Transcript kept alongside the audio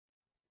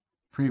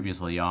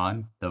Previously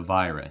on The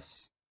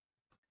Virus.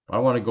 I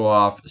want to go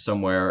off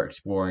somewhere,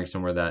 exploring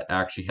somewhere that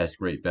actually has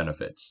great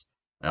benefits.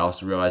 I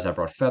also realize I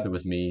brought Feather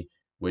with me,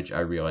 which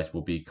I realize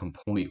will be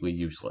completely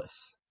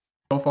useless.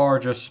 So far,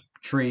 just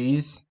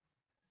trees,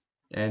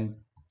 and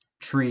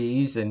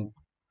trees, and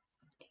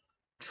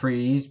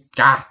trees.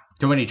 Gah!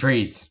 Too many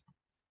trees!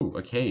 Ooh,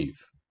 a cave.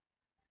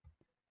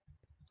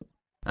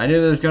 I knew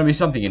there was going to be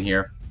something in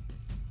here.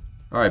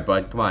 Alright,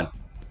 bud, come on.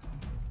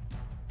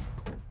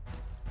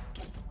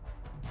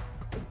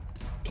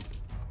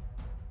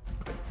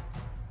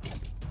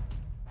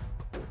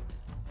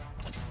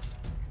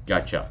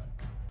 Gotcha.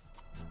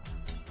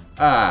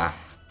 Ah.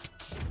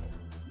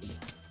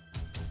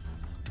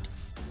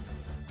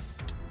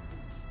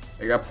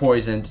 I got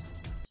poisoned.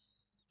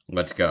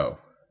 Let's go.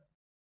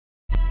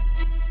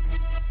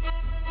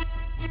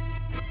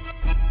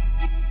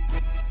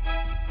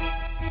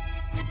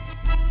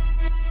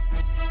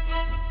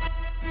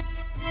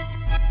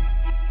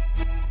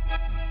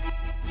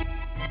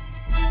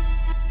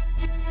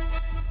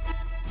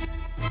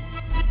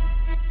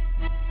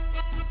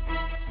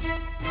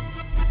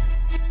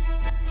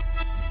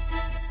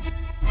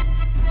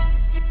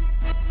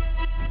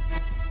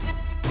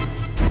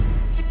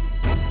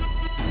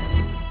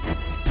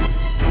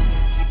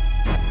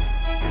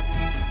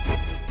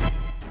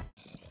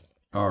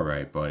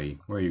 Alright, buddy.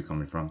 Where are you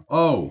coming from?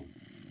 Oh!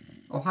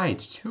 Oh, hi,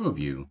 it's two of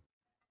you.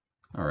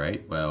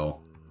 Alright,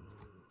 well,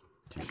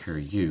 take care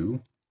of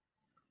you.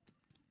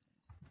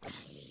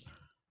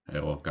 Hey,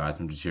 look, guys,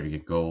 I'm just here to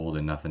get gold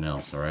and nothing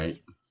else,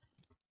 alright?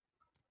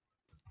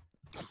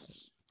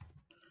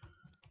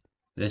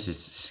 This is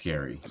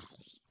scary.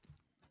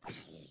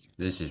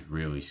 This is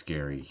really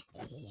scary.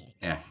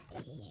 There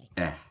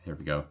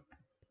we go.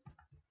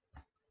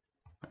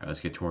 Alright, let's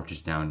get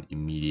torches down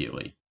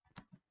immediately.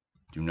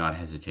 Do not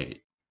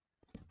hesitate.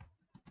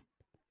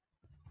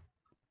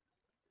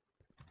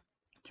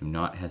 Do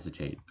not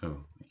hesitate.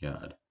 Oh my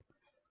god.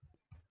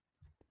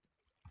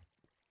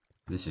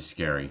 This is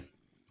scary.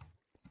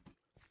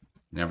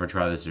 Never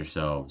try this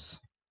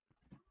yourselves.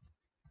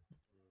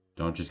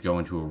 Don't just go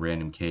into a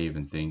random cave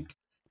and think,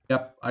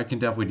 yep, I can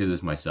definitely do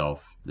this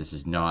myself. This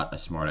is not a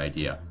smart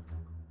idea.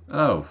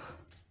 Oh.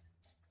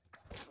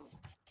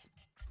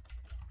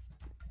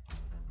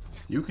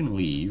 You can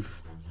leave.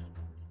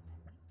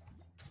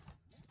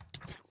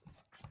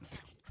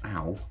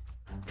 Ow.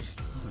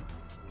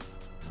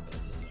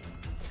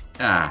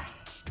 Ah.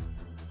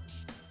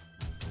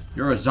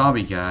 You're a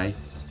zombie guy.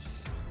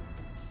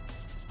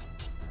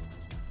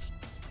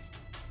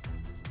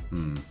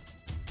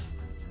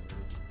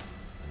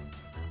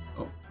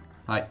 Oh.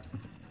 Hi.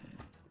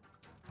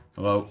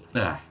 Hello.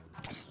 Ah.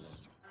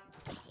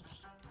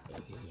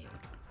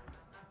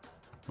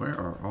 Where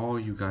are all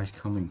you guys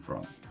coming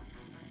from?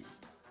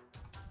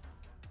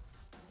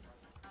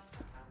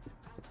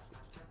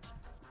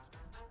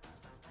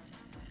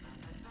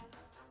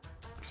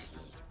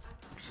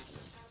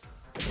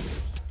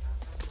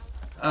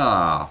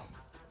 Ah,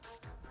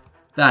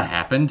 that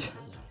happened.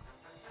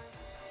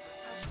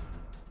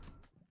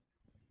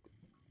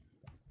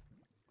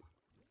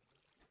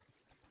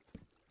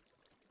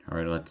 All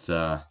right, let's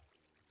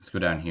go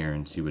down here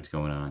and see what's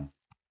going on.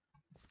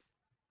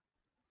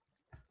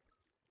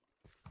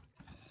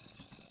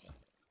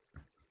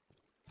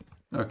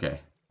 Okay,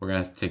 we're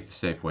gonna have to take the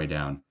safe way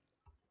down.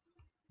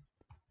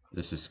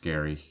 This is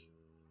scary.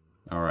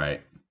 All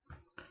right.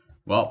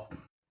 Well,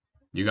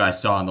 you guys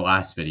saw in the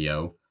last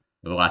video,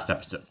 or the last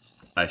episode,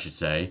 I should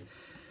say.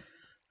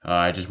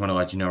 I just want to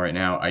let you know right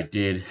now, I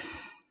did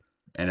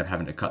end up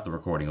having to cut the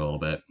recording a little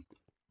bit.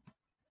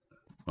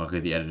 Luckily,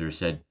 the editor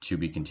said to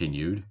be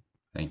continued.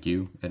 Thank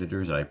you,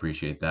 editors. I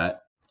appreciate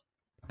that.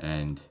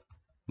 And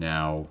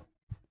now,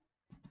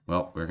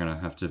 well, we're going to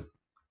have to...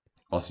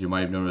 Also, you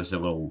might have noticed a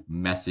little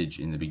message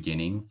in the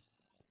beginning.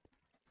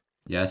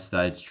 Yes,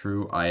 that's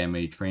true. I am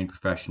a trained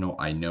professional.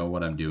 I know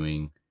what I'm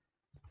doing.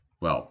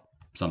 Well,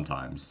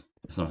 sometimes.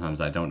 Sometimes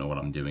I don't know what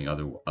I'm doing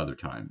other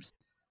times.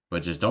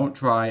 But just don't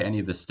try any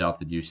of the stuff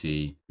that you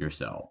see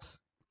yourselves.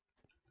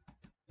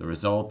 The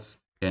results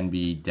can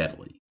be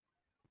deadly.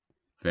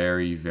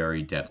 Very,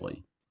 very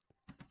deadly.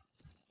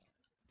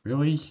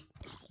 Really?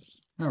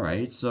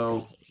 Alright,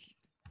 so...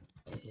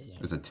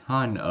 There's a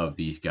ton of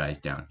these guys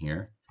down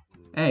here.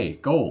 Hey,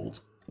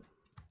 gold!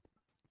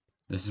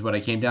 This is what I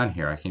came down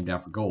here. I came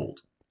down for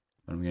gold.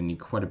 I'm gonna need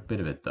quite a bit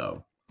of it, though.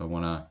 If I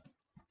wanna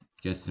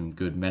get some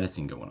good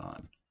medicine going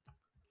on.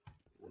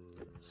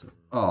 So,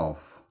 oh.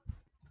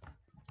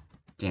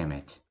 Damn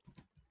it.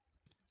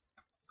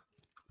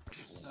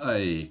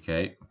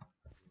 Okay.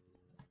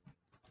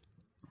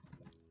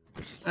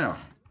 Ow.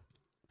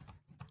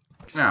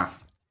 Ah.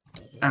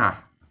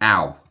 Ah.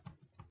 Ow.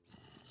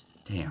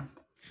 Damn.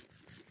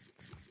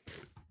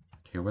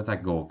 Okay, where'd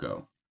that gold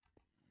go?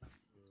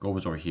 Gold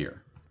was over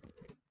here.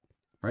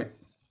 Right?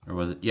 Or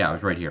was it? Yeah, it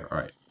was right here.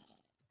 Alright.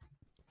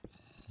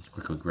 Let's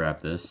quickly grab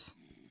this.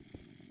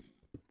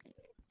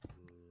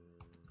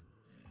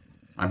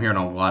 I'm hearing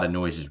a lot of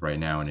noises right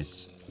now, and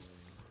it's...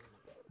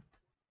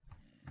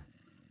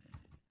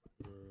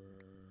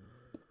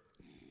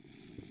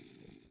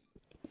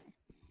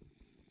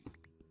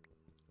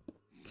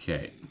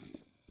 Okay.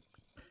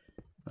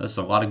 There's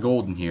a lot of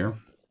gold in here.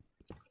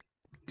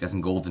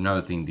 Guessing gold's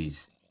another thing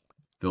these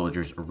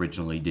villagers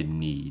originally didn't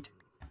need.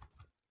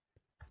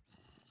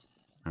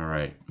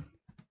 Alright.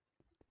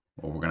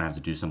 Well, we're gonna have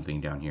to do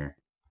something down here.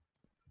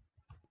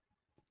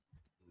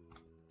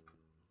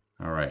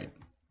 Alright.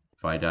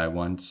 If I die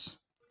once...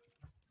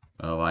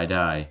 well, I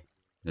die.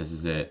 This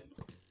is it.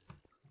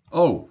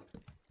 Oh!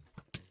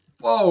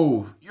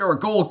 Whoa! You're a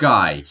gold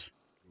guy!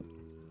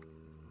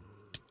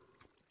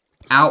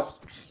 Ow!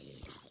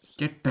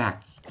 Get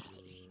back.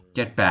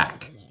 Get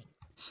back.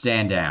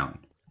 Stand down.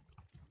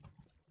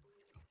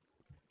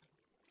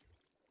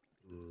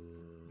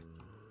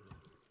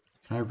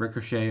 Can I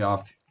ricochet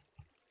off?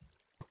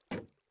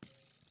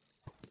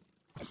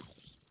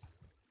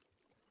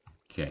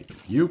 Okay,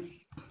 you.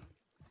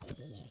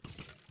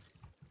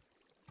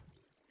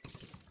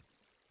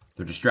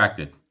 They're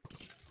distracted.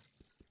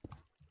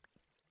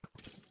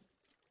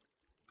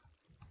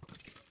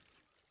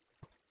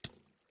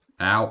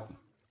 Ow.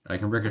 I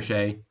can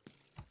ricochet.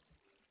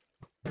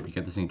 You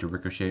get this thing to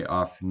ricochet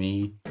off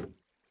me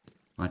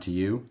onto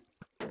you.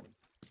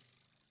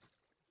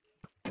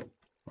 Or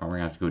we're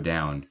gonna have to go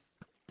down.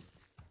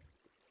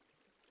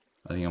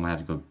 I think I'm gonna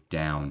have to go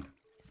down.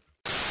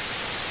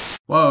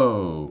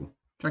 Whoa!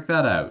 Check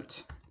that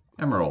out.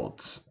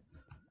 Emeralds.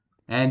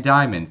 And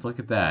diamonds, look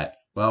at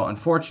that. Well,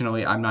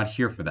 unfortunately, I'm not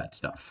here for that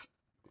stuff.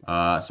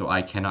 So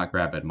I cannot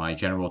grab it. My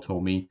general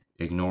told me,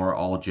 ignore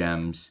all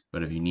gems,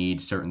 but if you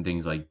need certain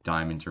things like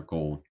diamonds or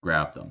gold,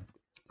 grab them.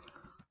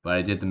 But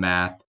I did the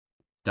math.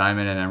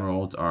 Diamond and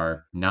emeralds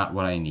are not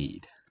what I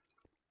need.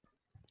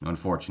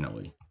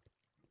 Unfortunately.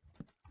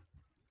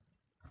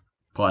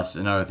 Plus,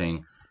 another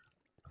thing,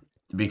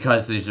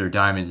 because these are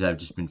diamonds that have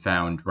just been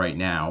found right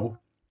now,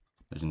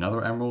 there's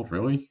another emerald?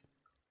 Really?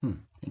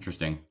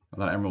 Interesting. I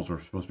thought emeralds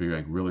were supposed to be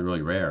like really,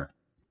 really rare.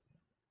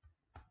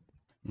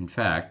 In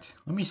fact,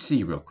 let me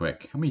see real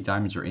quick. How many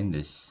diamonds are in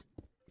this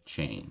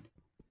chain?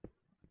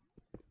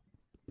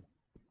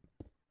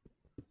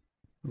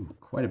 Ooh,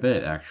 quite a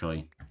bit,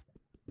 actually.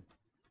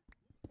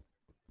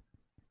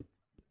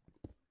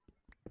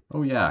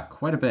 Oh yeah,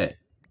 quite a bit.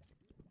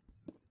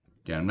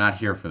 Again, I'm not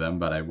here for them,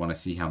 but I want to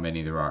see how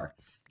many there are.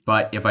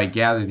 But if I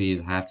gather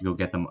these, I have to go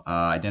get them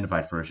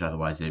identified first,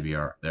 otherwise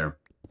they're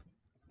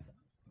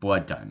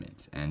blood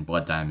diamonds. And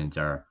blood diamonds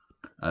are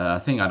a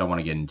thing I don't want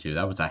to get into.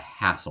 That was a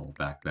hassle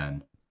back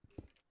then.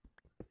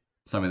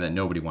 Something that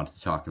nobody wanted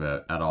to talk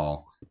about at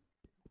all.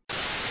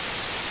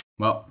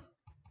 Well,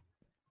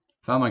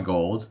 found my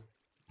gold.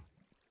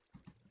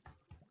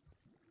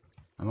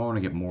 I might want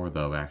to get more,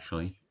 though,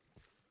 actually.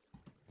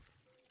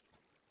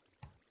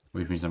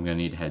 Which means I'm going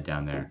to need to head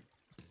down there.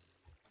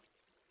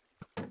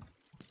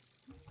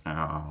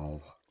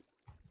 Ow.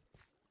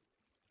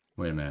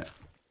 Wait a minute.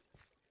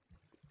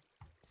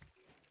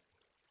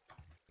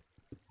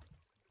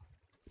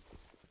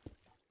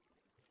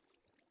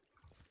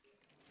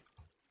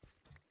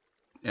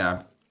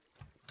 Yeah.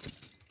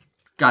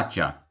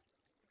 Gotcha.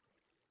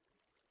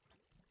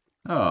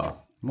 Oh,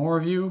 more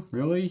of you?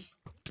 Really?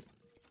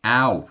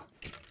 Ow.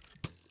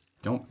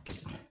 Don't.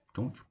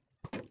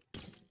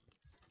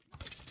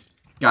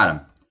 Got him.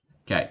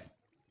 Okay.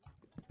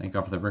 Thank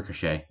God for the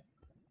ricochet.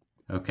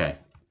 Okay.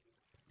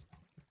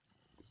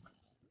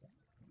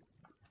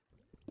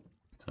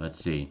 So let's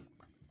see.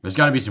 There's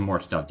got to be some more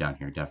stuff down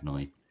here,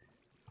 definitely.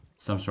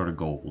 Some sort of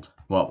gold.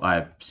 Well,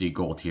 I see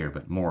gold here,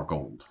 but more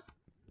gold.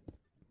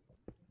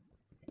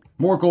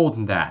 More gold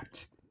than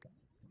that.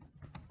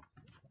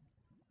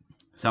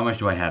 So how much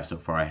do I have so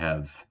far? I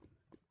have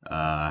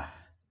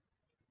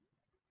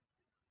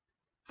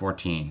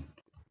 14.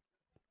 I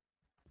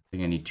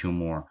think I need 2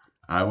 more.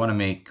 I want to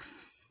make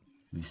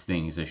these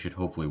things. They should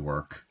hopefully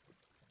work.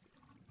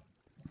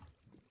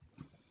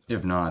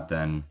 If not,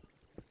 then...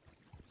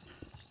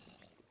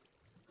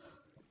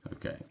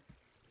 okay.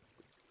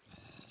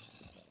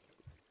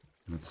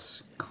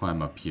 Let's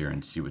climb up here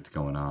and see what's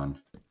going on.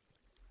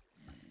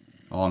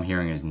 All I'm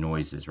hearing is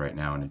noises right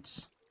now, and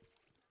it's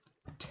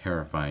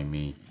terrifying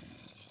me.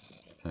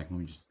 In fact, let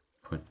me just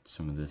put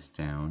some of this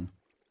down.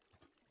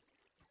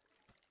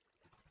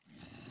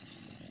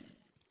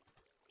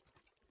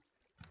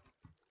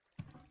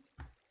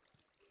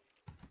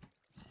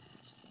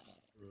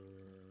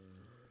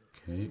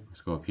 Okay,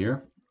 let's go up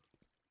here.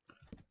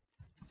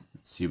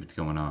 Let's see what's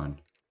going on.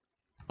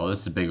 Oh, this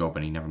is a big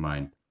opening, never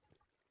mind.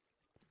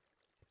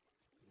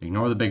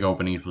 Ignore the big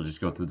openings, we'll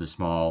just go through the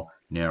small,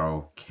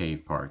 narrow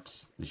cave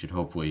parts. This should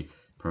hopefully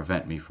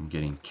prevent me from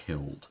getting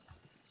killed.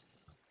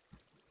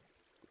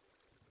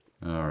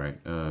 Alright,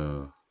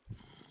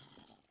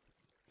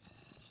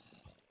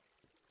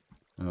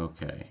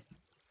 okay.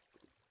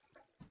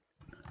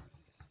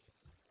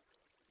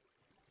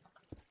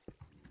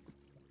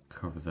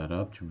 Cover that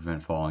up to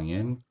prevent falling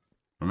in.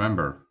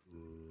 Remember.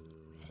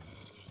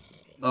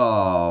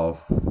 Oh,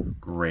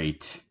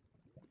 great.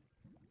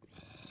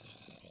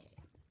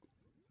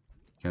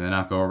 Can they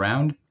not go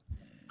around?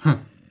 Huh.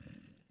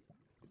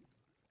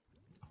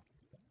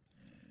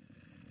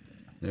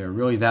 They're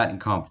really that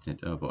incompetent.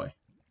 Oh boy.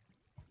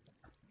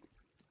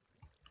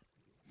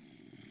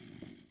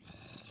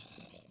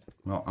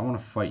 Well, I want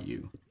to fight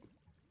you.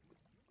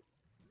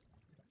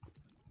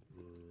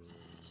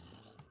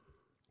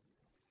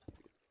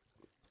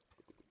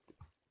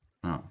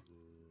 Oh.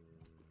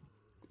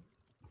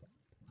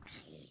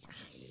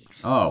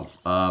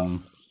 Oh,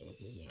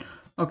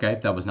 okay,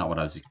 that was not what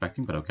I was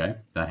expecting, but okay,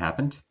 that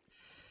happened.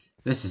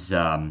 This is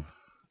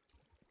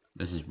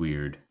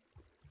weird.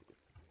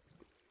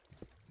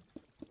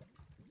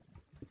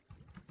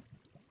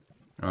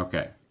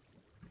 Okay.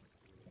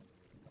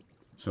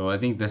 So I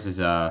think this is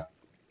a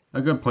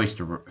good place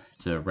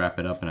to wrap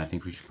it up, and I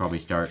think we should probably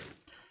start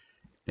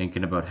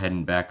thinking about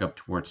heading back up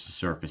towards the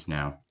surface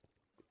now.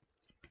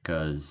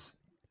 Because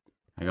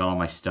I got all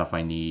my stuff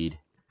I need.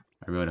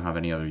 I really don't have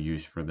any other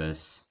use for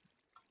this.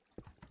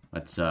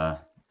 Let's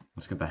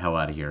get the hell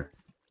out of here.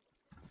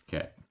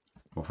 Okay.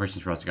 Well, first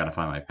things first, I gotta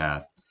find my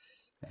path.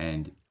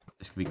 And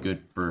this could be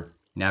good for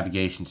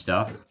navigation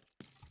stuff.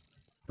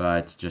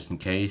 But just in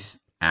case.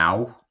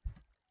 Ow.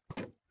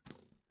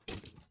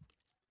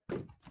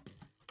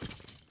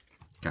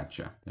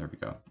 Gotcha. There we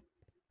go.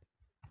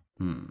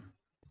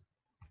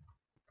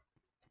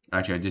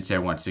 Actually, I did say I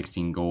want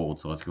 16 gold,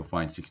 so let's go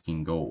find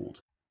 16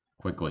 gold.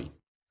 Quickly.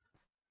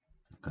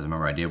 Because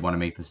remember, I did want to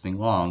make this thing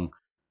long.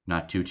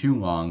 Not too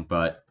long,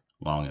 but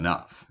long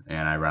enough.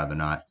 And I'd rather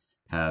not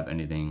have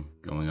anything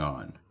going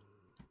on.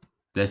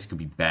 This could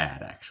be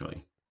bad,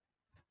 actually.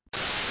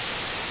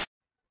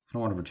 I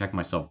want to protect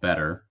myself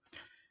better.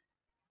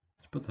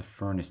 Let's put the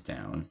furnace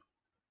down.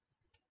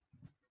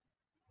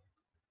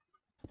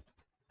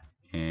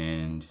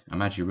 And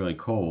I'm actually really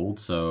cold,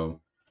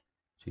 so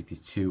take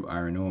these 2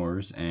 iron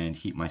ores and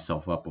heat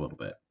myself up a little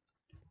bit.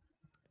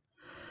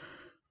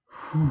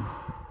 Whew.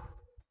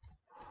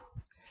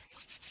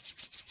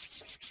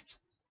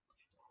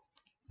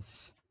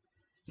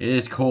 It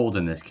is cold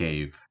in this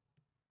cave.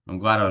 I'm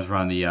glad I was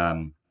around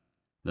the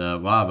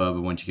lava,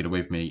 but once you get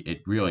away from it,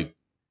 it really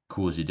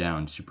cools you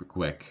down super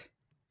quick.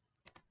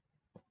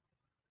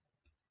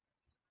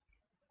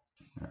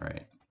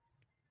 Alright.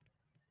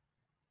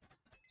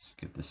 Let's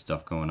get this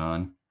stuff going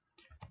on.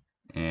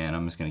 And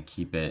I'm just going to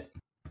keep it...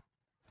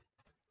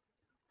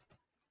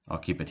 I'll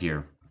keep it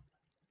here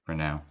for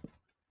now.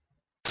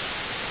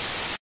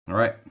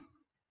 Alright.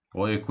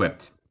 Fully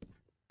equipped.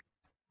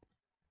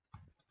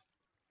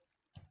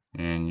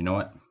 And you know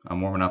what?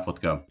 I'm warm enough. Let's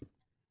go.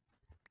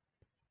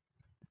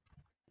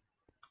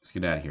 Let's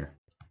get out of here.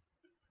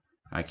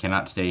 I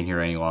cannot stay in here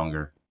any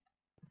longer.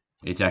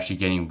 It's actually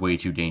getting way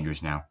too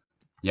dangerous now.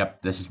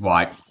 Yep, this is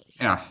why.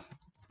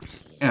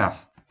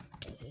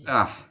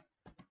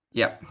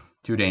 Yep,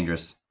 too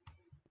dangerous.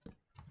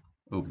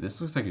 Oh,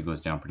 this looks like it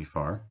goes down pretty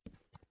far.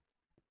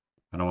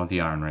 I don't want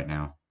the iron right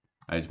now.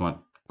 I just want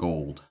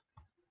gold.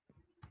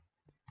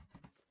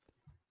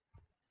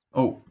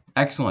 Oh,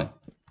 excellent.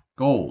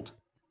 Gold.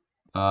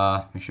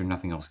 Make sure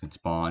nothing else can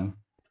spawn.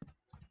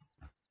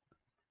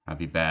 That'd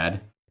be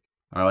bad.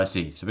 Alright, let's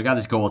see. So we got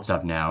this gold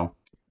stuff now.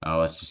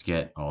 Let's just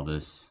get all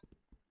this.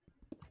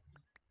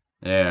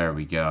 There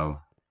we go.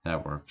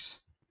 That works.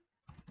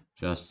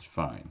 Just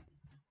fine.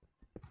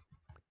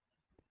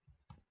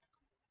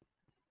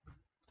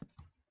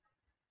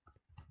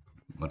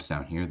 What's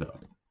down here, though?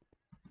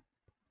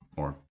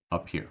 Or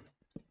up here?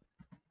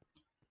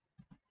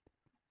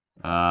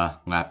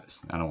 Lapis.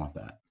 I don't want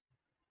that.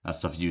 That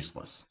stuff's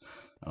useless.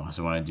 I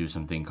also want to do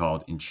something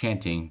called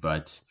enchanting,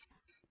 but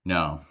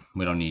no,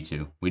 we don't need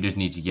to. We just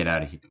need to get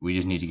out of here. We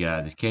just need to get out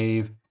of this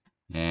cave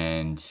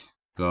and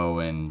go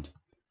and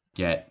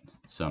get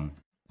some.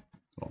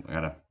 Well, I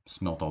gotta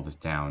smelt all this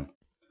down,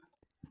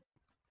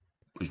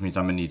 which means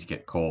I'm gonna need to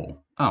get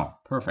coal. Oh,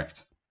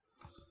 perfect.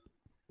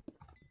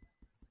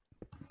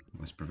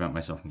 Let's prevent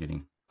myself from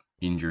getting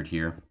injured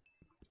here.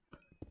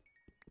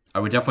 I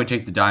would definitely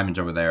take the diamonds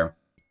over there.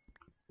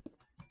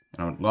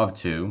 I would love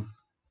to,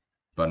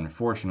 but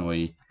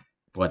unfortunately,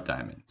 blood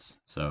diamonds.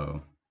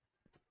 So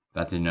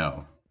that's a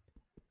no.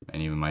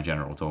 And even my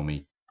general told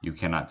me, you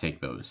cannot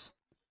take those.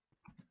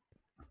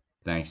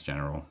 Thanks,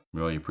 General.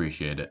 Really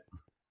appreciate it.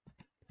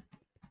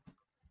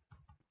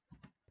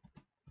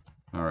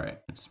 Alright,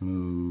 let's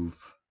move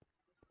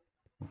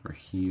over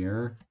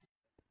here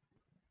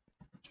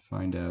to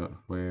find out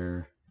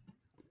where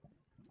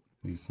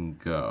we can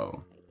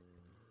go.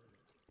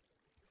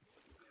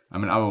 I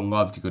mean, I would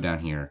love to go down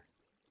here.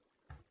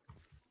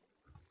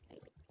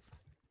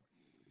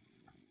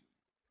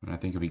 And I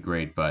think it'd be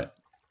great, but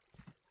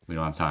we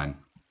don't have time.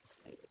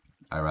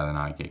 I'd rather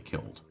not get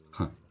killed.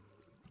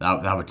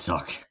 That would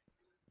suck.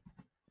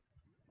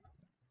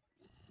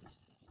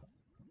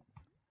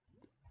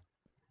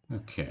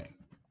 Okay.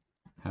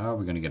 How are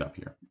we gonna get up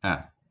here?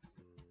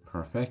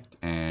 Perfect.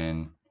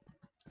 And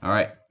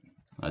alright.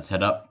 Let's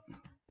head up.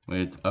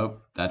 Wait, oh,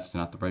 that's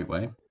not the right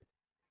way.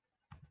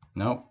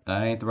 Nope,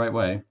 that ain't the right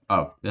way.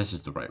 Oh, this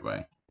is the right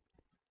way.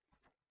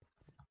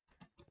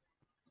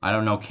 I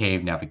don't know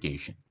cave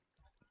navigation.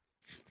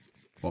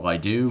 Well, I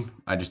do.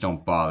 I just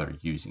don't bother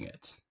using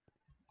it.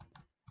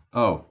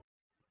 Oh.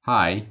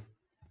 Hi.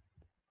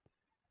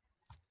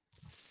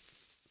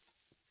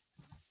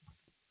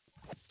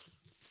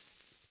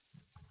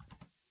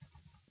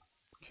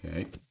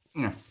 Okay.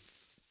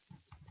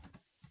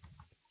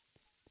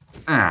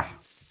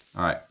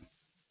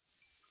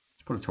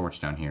 a torch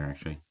down here,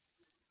 actually.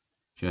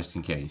 Just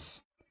in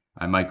case.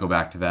 I might go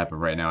back to that, but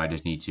right now I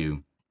just need to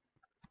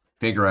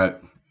figure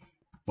out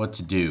what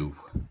to do.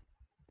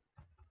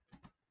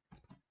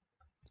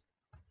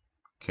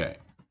 Okay.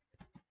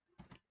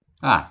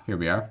 Ah, here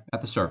we are,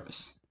 at the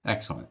surface.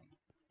 Excellent.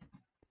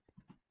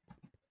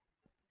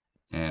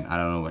 And I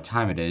don't know what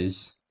time it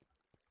is.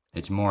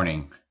 It's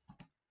morning.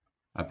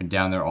 I've been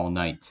down there all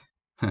night.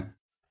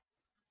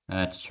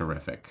 That's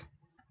terrific.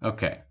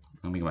 Okay,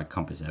 let me get my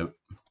compass out.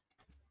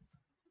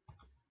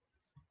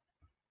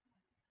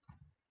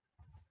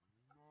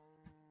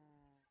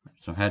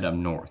 So head up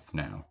north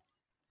now.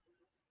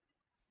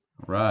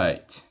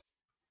 Right.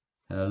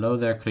 Hello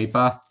there,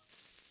 creeper.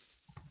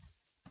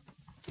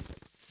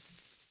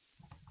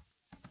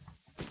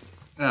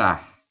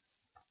 Ah.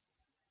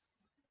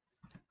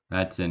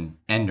 That's an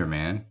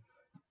Enderman.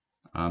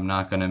 I'm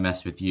not gonna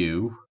mess with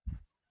you.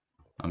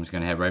 I'm just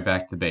gonna head right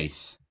back to the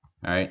base.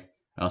 Alright?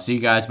 I'll see you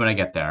guys when I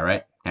get there,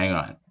 alright? Hang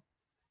on.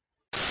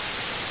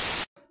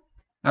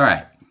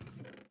 Alright.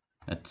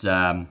 Let's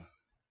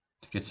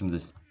get some of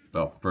this.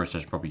 Well, first I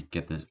should probably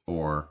get this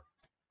ore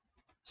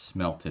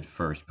smelted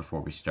first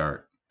before we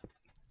start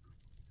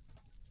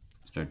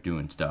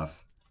doing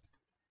stuff.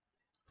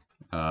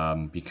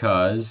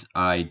 Because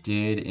I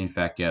did in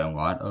fact get a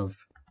lot of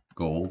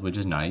gold, which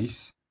is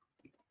nice.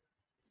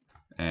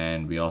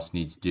 And we also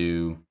need to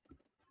do,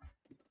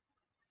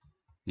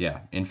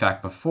 yeah, in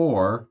fact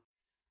before,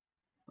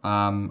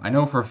 I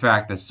know for a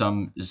fact that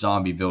some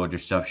zombie villager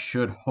stuff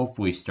should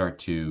hopefully start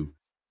to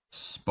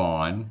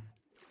spawn,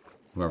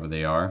 whoever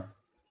they are.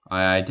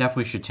 I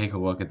definitely should take a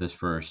look at this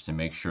first and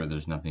make sure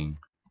there's nothing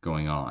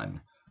going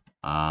on.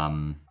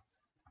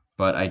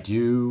 But I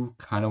do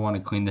kind of want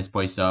to clean this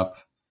place up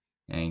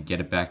and get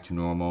it back to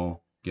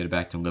normal, get it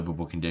back to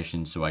livable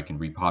conditions so I can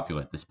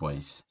repopulate this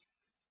place.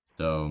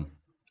 So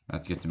I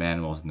have to get some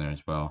animals in there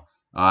as well.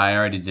 I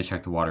already did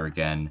check the water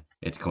again.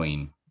 It's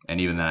clean. And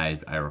even then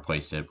I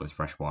replaced it with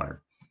fresh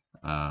water.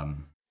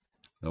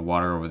 The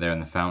water over there in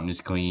the fountain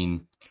is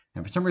clean.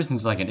 And for some reason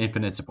it's like an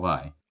infinite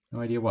supply. No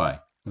idea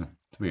why.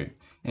 It's weird.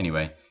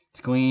 Anyway,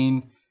 it's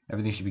clean.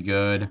 Everything should be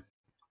good.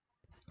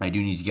 I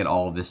do need to get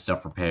all of this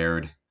stuff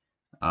repaired.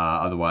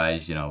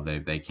 Otherwise, you know,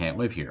 they can't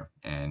live here.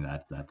 And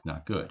that's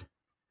not good.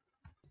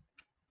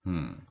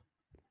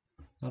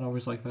 Not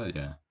always like that,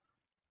 yeah.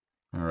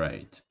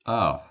 Alright.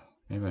 Oh,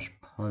 maybe I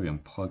should probably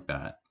unplug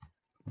that.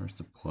 Where's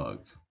the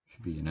plug?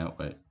 Should be an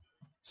outlet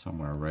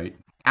somewhere, right?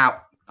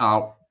 Ow!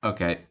 Oh,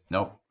 okay.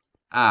 Nope.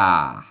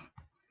 Ah.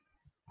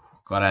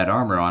 Glad I had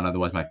armor on,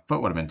 otherwise my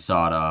foot would have been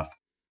sawed off.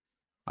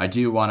 I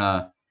do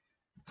wanna...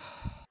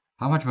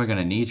 How much am I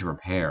gonna need to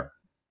repair?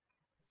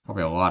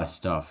 Probably a lot of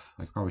stuff.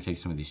 I could probably take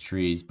some of these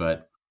trees,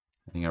 but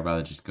I think I'd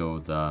rather just go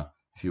with a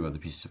few other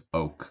pieces of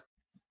oak.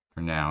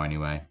 For now,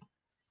 anyway.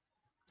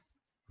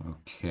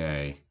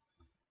 Okay.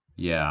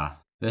 Yeah,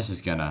 this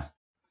is gonna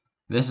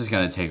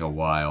take a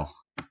while.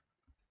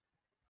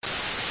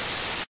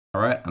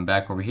 Alright, I'm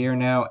back over here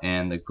now,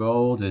 and the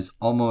gold is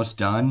almost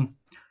done.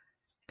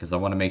 Because I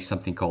want to make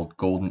something called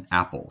golden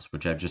apples,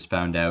 which I've just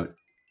found out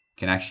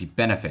can actually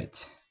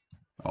benefit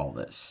all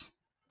this.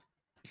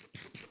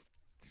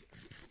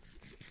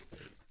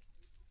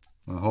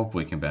 Well,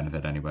 hopefully it can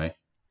benefit anyway.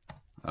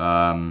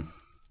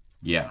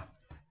 Yeah.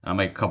 I'll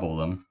make a couple of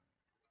them.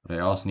 But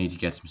I also need to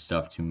get some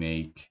stuff to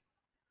make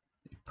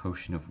a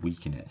potion of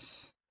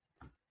weakness.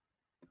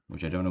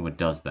 Which I don't know what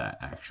does that,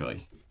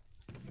 actually.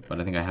 But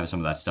I think I have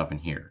some of that stuff in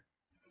here.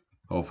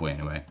 Hopefully,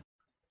 anyway.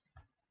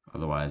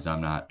 Otherwise,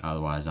 I'm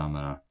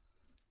gonna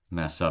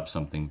mess up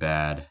something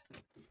bad.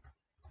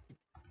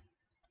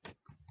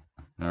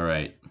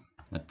 Alright.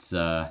 Let's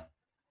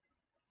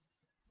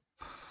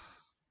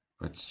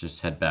just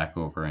head back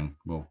over and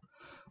we'll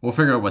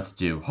figure out what to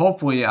do.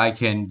 Hopefully, I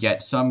can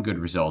get some good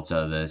results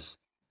out of this.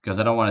 Because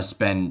I don't want to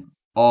spend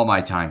all my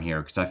time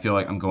here. Because I feel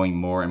like I'm going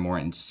more and more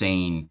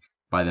insane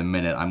by the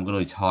minute. I'm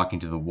literally talking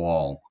to the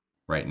wall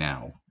right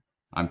now.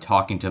 I'm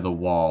talking to the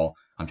wall.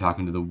 I'm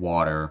talking to the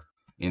water.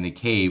 In the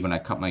cave, when I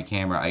cut my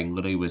camera, I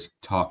literally was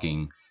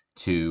talking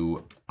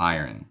to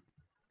iron.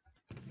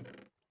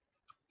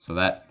 So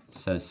that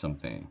says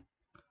something.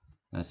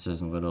 That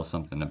says a little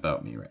something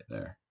about me right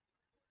there.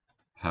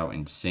 How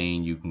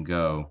insane you can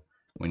go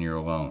when you're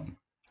alone.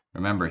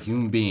 Remember,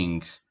 human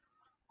beings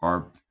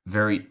are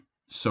very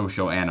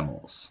social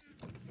animals.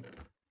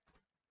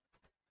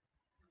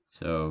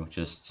 So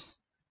just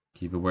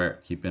keep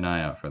an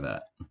eye out for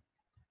that.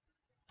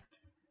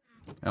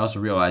 I also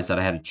realized that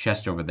I had a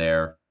chest over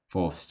there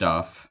full of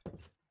stuff. I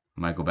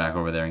might go back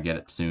over there and get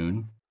it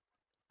soon.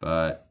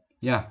 But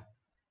yeah.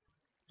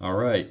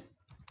 Alright.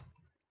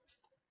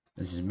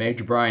 This is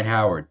Major Brian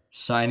Howard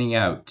signing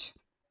out.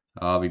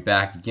 I'll be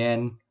back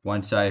again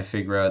once I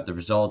figure out the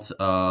results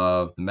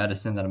of the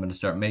medicine that I'm going to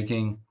start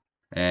making.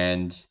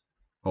 And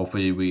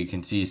hopefully we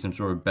can see some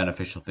sort of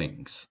beneficial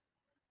things.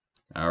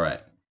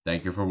 Alright.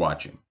 Thank you for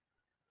watching.